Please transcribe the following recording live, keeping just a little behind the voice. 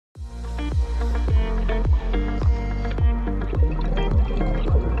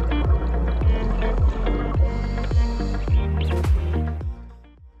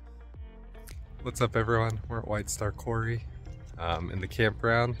What's up everyone? We're at White Star Quarry in the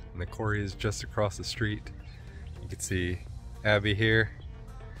campground, and the quarry is just across the street. You can see Abby here.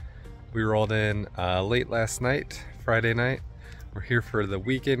 We rolled in late last night, Friday night. We're here for the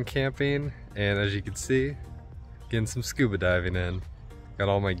weekend camping, and as you can see, getting some scuba diving in. Got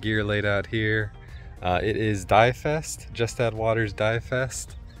all my gear laid out here. It is Dive Fest, Just Add Water's Dive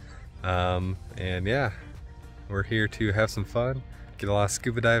Fest. And yeah, we're here to have some fun, get a lot of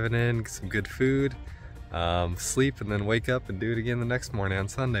scuba diving in, get some good food, sleep, and then wake up and do it again the next morning on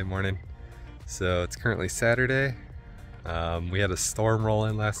Sunday morning. So it's currently Saturday. We had a storm roll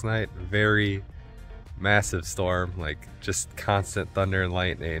in last night, very massive storm, like just constant thunder and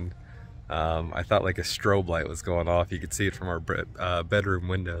lightning. I thought like a strobe light was going off. You could see it from our bedroom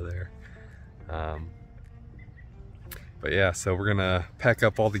window there. But yeah, so we're gonna pack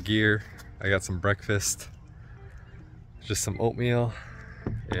up all the gear. I got some breakfast, just some oatmeal,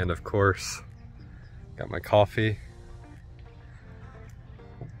 and of course got my coffee.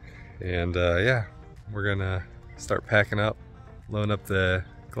 And yeah, we're gonna start packing up, loading up the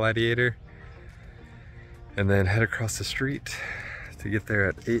Gladiator, and then head across the street to get there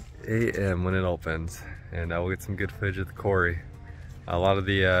at 8 a.m. when it opens. And we'll get some good footage of the quarry. A lot of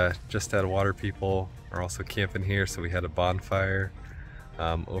the Just Add Water people are also camping here, so we had a bonfire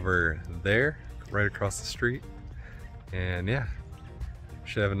over there, right across the street. And yeah,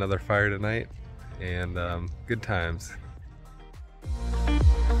 should have another fire tonight, and good times.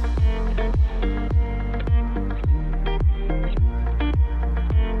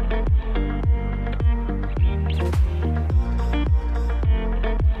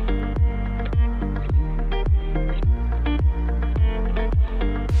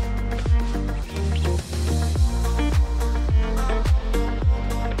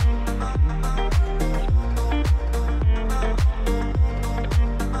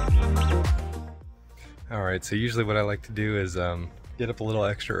 Alright, so usually what I like to do is get up a little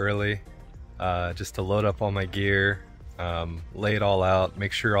extra early just to load up all my gear, lay it all out,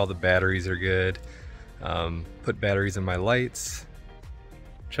 make sure all the batteries are good, put batteries in my lights,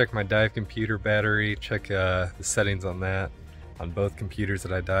 check my dive computer battery, check the settings on that, on both computers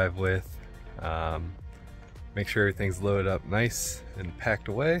that I dive with, make sure everything's loaded up nice and packed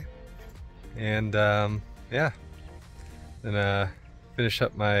away, and yeah, then finish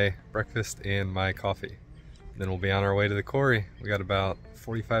up my breakfast and my coffee. Then we'll be on our way to the quarry. We got about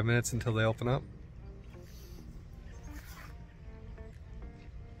 45 minutes until they open up.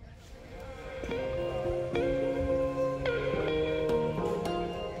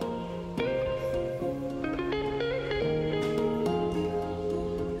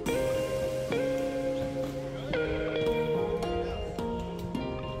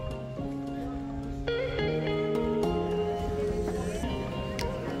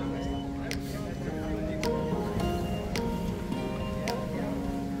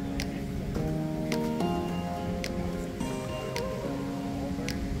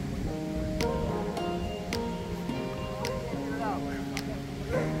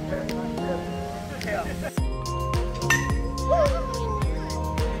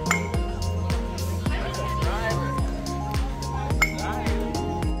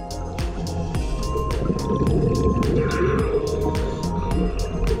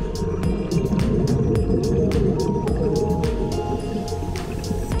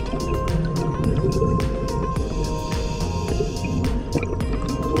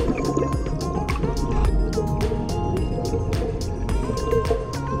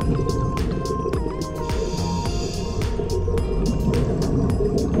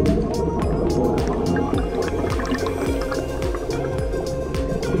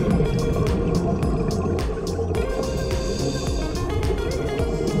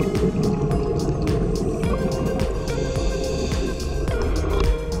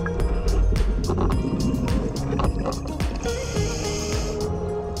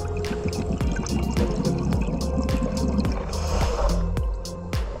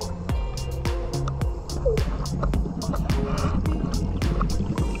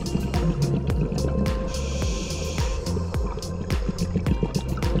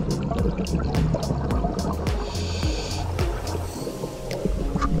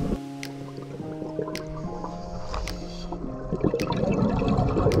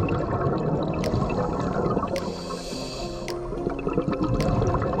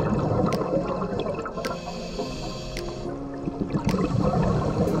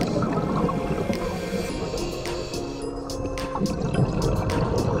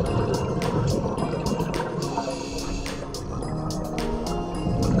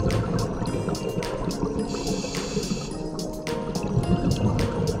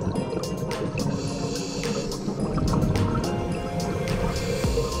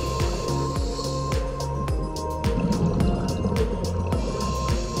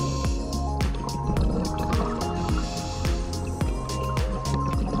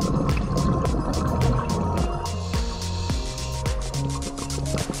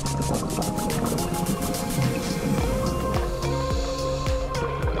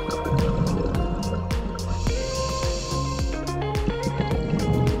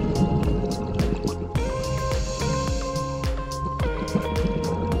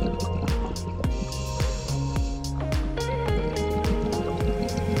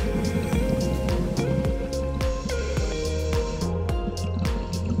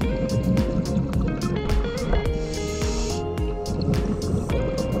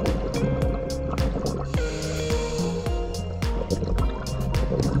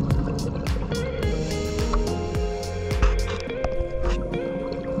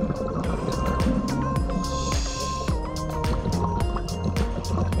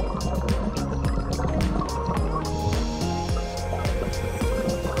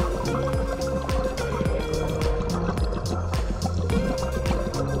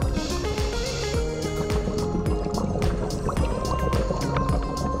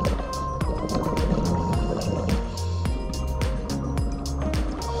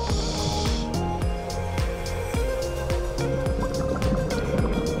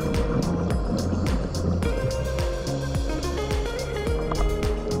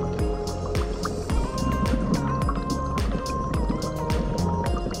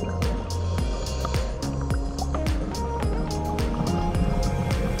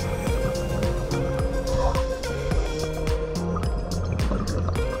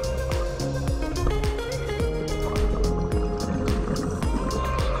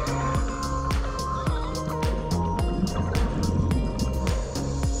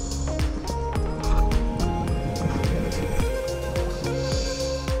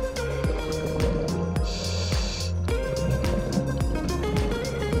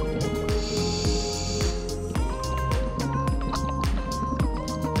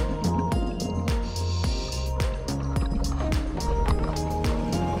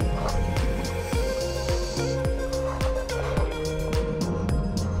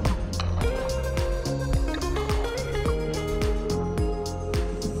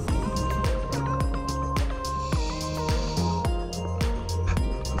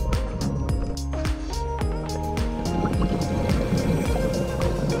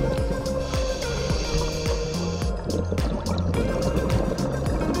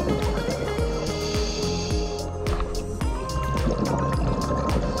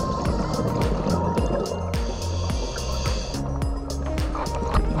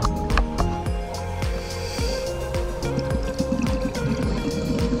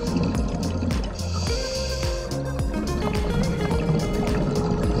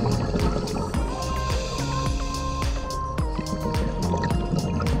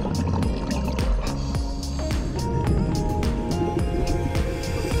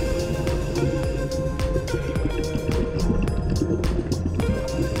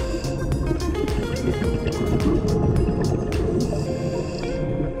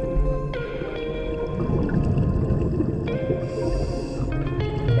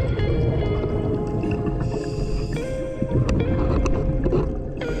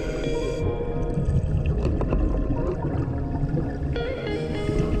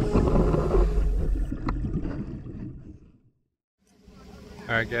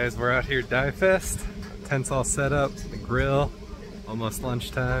 Alright guys, we're out here at Dive Fest. Tent's all set up, the grill, almost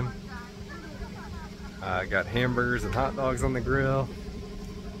lunchtime. Got hamburgers and hot dogs on the grill.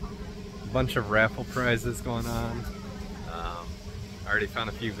 A bunch of raffle prizes going on. I already found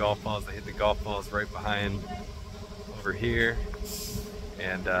a few golf balls. I hit the golf balls right behind over here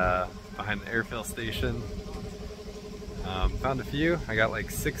and behind the airfill station. Found a few. I got like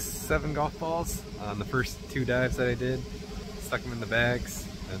 6-7 golf balls on the first 2 dives that I did. Stuck them in the bags,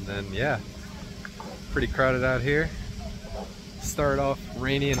 and then yeah, pretty crowded out here. Started off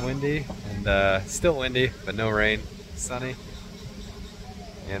rainy and windy, and still windy, but no rain, sunny.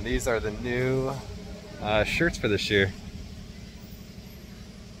 And these are the new shirts for this year.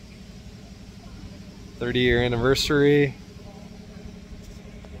 30-year anniversary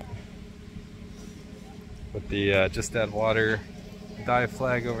with the Just Add Water dive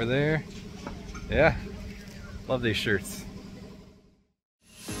flag over there. Yeah, love these shirts.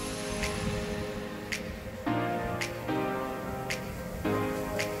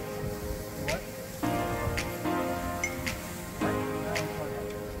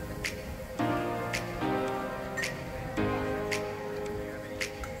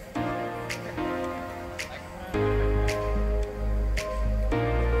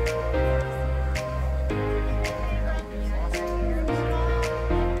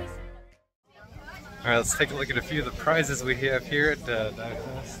 Alright, let's take a look at a few of the prizes we have here at Dive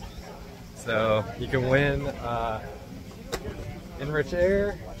Fest. So you can win Enrich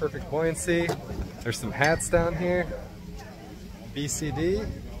Air, Perfect Buoyancy. There's some hats down here, BCD.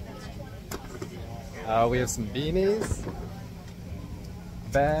 We have some beanies,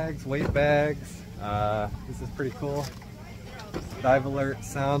 bags, weight bags. This is pretty cool. Dive Alert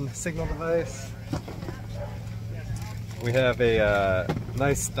sound signal device. We have a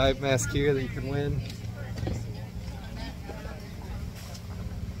nice dive mask here that you can win.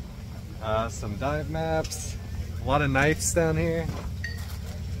 Some dive maps, a lot of knives down here.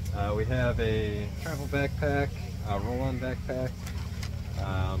 We have a travel backpack, a roll-on backpack,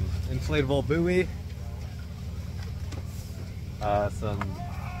 inflatable buoy, some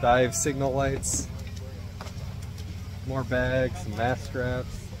dive signal lights, more bags, some mask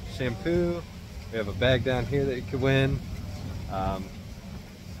straps, shampoo. We have a bag down here that you could win. Some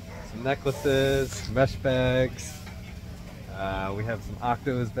necklaces, mesh bags. We have some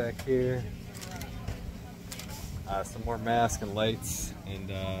octos back here. Some more masks and lights,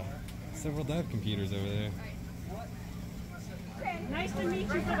 and several dive computers over there. Nice to meet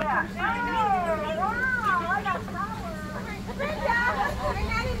you. Wow, I got flowers. We're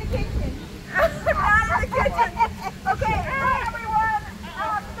not in the kitchen. Not in the kitchen. Okay, hi everyone.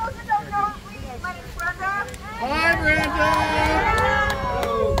 For those who don't know me, my name's Brenda. Hi, Brenda.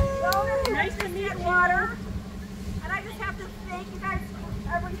 Nice to meet you. Water. And I just have to thank you guys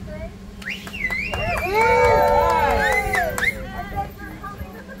for everything. And thanks for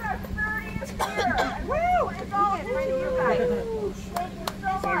coming. This is our 30th year. Woo! It's all due to you guys. Thank you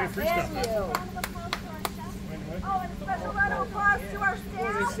so much. Thank you. Oh, and a special round of applause to our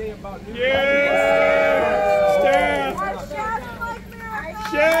staff. Yeah! Staff! Our chef, Mike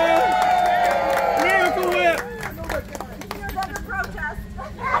Miracle. Chef! Miracle Whip! You're under protest.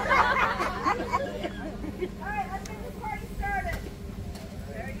 Alright, let's get this party started.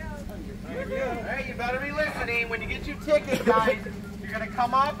 There he goes. Hey, you better be listening. When you get your ticket, guys, you're going to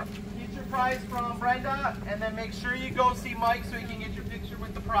come up, get your prize from Brenda, and then make sure you go see Mike so he can get your picture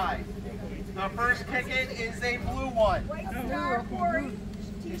with the prize. The first ticket is a blue one. White Star Quarry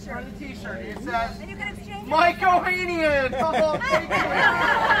For t-shirt. the t-shirt, it says, And you can exchange Mike Ohanian! Oh, thank you. No,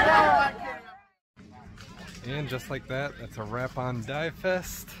 I'm kidding. And just like that, that's a wrap on Dive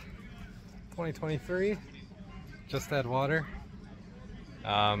Fest 2023. Just Add Water.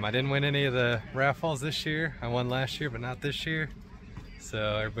 I didn't win any of the raffles this year. I won last year, but not this year.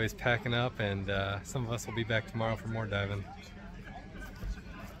 So everybody's packing up, and some of us will be back tomorrow for more diving.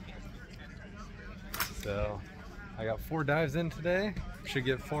 So I got 4 dives in today. Should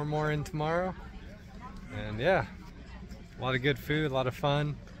get 4 more in tomorrow. And yeah, a lot of good food, a lot of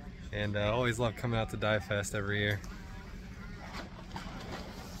fun, and always love coming out to Dive Fest every year.